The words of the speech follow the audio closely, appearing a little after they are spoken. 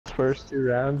first 2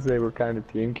 rounds, they were kind of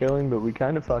team killing, but we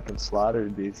kind of fucking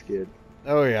slaughtered these kids.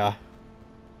 Oh yeah.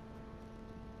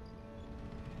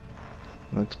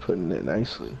 That's putting it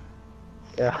nicely.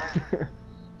 Yeah.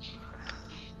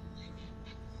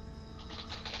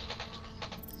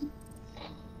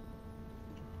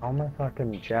 All my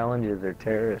fucking challenges are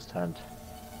terrorist hunt.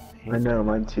 I know,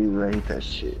 mine too. I hate that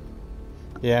shit.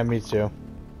 Yeah, me too.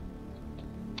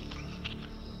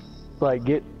 Like,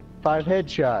 get 5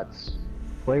 headshots.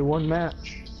 Play 1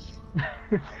 match.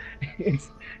 it's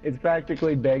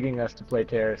practically begging us to play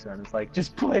terrorist hunt. It's like,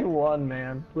 just play 1,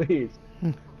 man, please.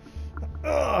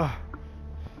 Ugh.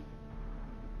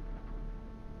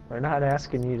 We're not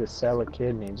asking you to sell a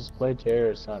kidney. Just play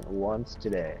terrorist hunt once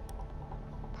today.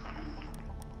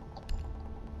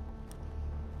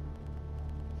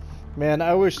 Man,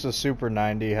 I wish the Super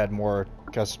 90 had more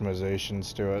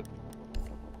customizations to it.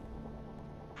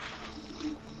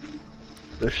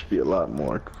 There should be a lot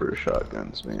more for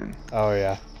shotguns, man. Oh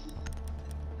yeah.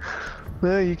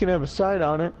 Well, you can have a sight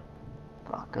on it.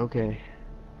 Fuck, okay.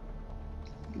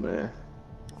 Meh.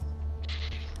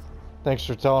 Thanks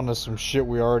for telling us some shit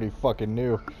we already fucking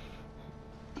knew.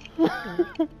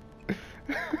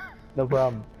 No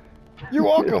problem. You're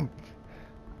welcome.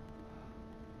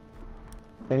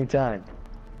 Anytime.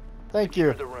 Thank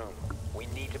you. The room. We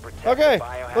need to protect Okay, the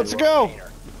biohazard let's go. container.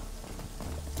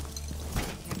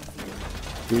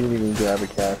 We didn't even grab a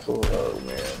castle. Oh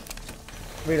man.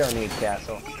 We don't need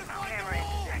castle.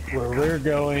 Where we're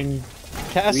going,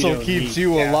 Castle don't keeps need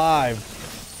you castle. alive.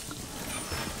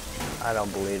 I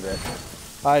don't believe it.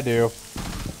 I do.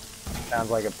 Sounds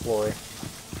like a ploy.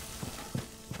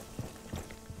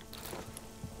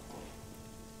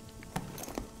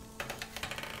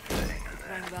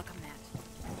 Welcome, Matt.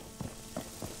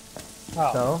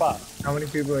 Oh, So? fuck. How many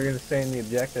people are gonna stay in the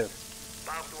objective?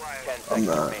 10 I'm seconds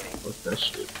not. remaining. What's that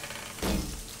shit?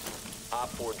 Op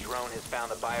 4 drone has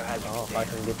found the biohazard Oh, if I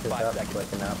can get this 5 up seconds.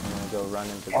 quick enough, I'm gonna go run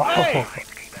into the... Oh.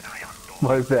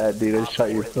 My bad, dude. I Op shot 4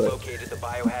 your has foot. located the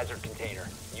biohazard container.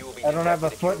 You will be I don't have a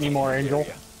detected if foot you anymore, leave this Angel.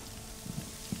 area.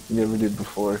 You never did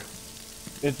before.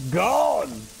 It's gone!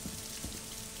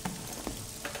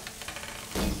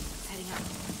 Heading up.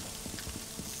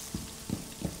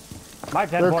 My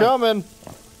 10 They're points. coming.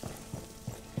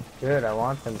 Good, I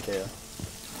want them to.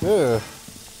 Ugh.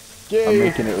 I'm Yay.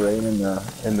 making it rain in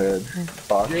the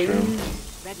box room.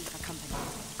 Ready for company.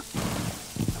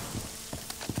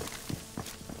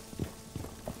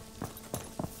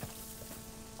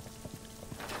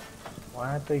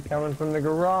 Why aren't they coming from the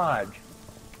garage?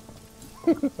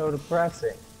 So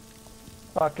depressing.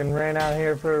 Fucking ran out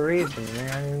here for a reason, man.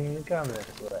 I didn't even come this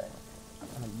way.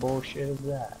 What kind of bullshit is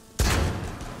that?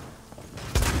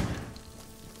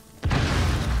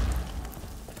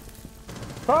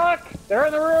 Fuck! They're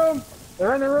in the room!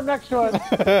 They're in the room next to us!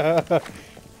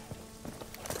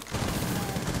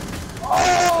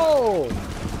 Oh!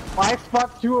 I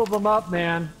fucked 2 of them up,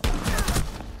 man.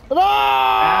 No!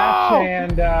 Ash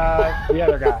and the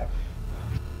other guy.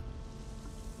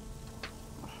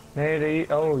 Hey,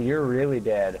 oh, you're really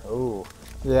dead. Oh.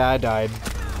 Yeah, I died.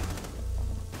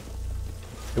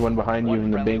 The one behind you One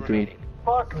in the friendly bakery. remaining.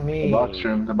 Fuck me. The box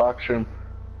room. The box room.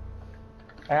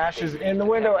 Ash is in the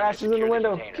window. Ash is in the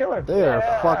window. Kill her. They are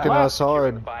Yeah. fucking us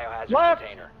Securing the hard. biohazard Left.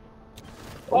 container.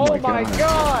 Oh my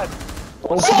god!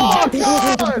 Oh,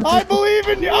 I believe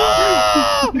in you!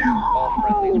 Ah! All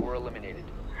friendlies were eliminated.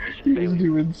 Mission He's failure.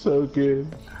 doing so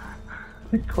good.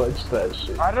 He clutched that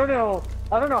shit. I don't know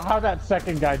how that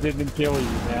second guy didn't kill you,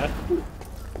 man.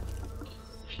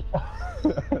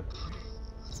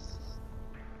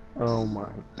 Oh my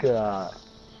god.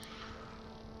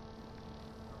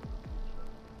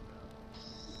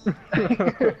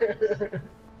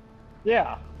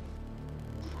 Yeah.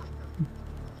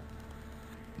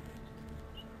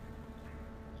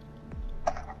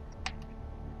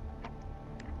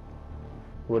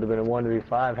 Would have been a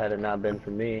 1v5 had it not been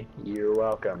for me. You're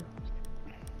welcome.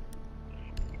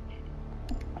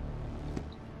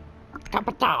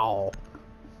 Kapow.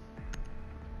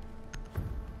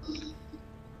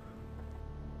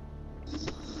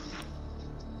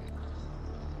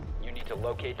 You need to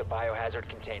locate the biohazard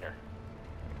container.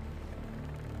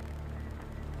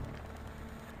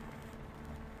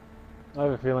 I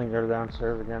have a feeling they're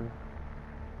downstairs again.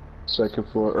 Second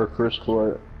floor or first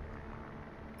floor.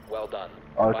 Well done.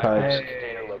 Archives. Biohazard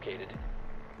container located.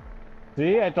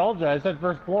 See, I told you. I said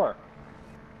first floor.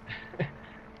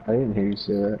 I didn't hear you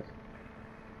say that.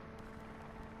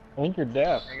 I think you're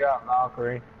deaf. You got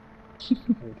Valkyrie.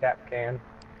 And Cap Can.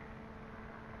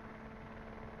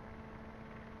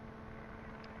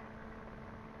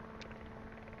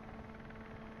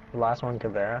 The last one,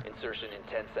 Caveira. Insertion in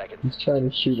 10 seconds. He's trying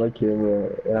to shoot my camera,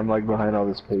 and I'm like behind all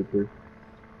this paper.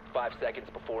 5 seconds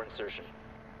before insertion.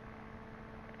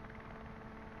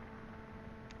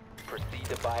 Proceed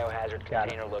to biohazard Got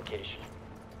it. container location.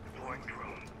 Deploying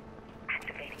drone.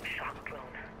 Activating shock drone.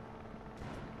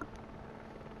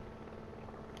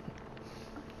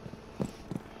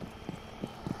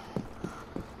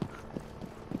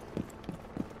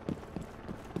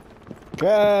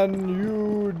 Can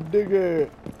you dig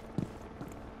it?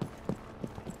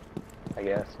 I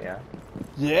guess, yeah.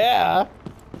 Yeah.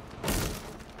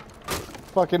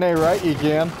 Fucking A, right? You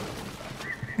can.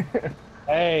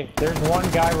 Hey, there's one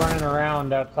guy running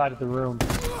around outside of the room.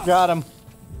 Got him.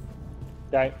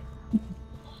 Okay.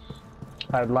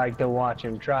 I'd like to watch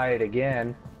him try it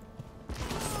again.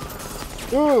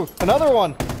 Ooh, another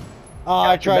one. Oh,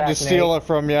 I Got your tried to back, steal Nate. it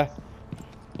from you. Yeah,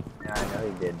 I know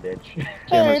you did, bitch. Hey,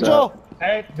 Camera's Angel. up.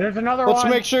 Hey, there's another Let's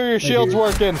one. make sure your shield's you.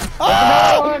 working.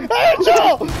 Oh, one.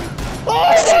 Angel! Oh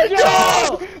my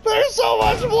God! There's so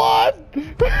much blood.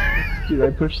 Dude,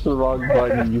 I pushed the wrong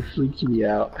button. You freaked me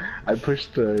out. I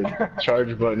pushed the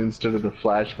charge button instead of the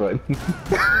flash button.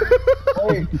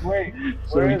 Wait.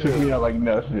 So Where he is took he? me out like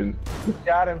nothing.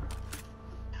 Got him.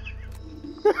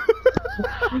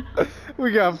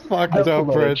 We got fucked I up pulled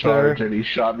out a right there. charge and he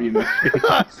shot me in the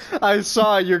face. I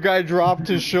saw your guy dropped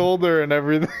his shoulder and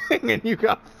everything, and you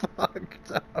got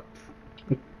fucked up.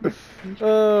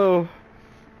 Oh,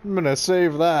 I'm gonna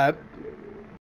save that.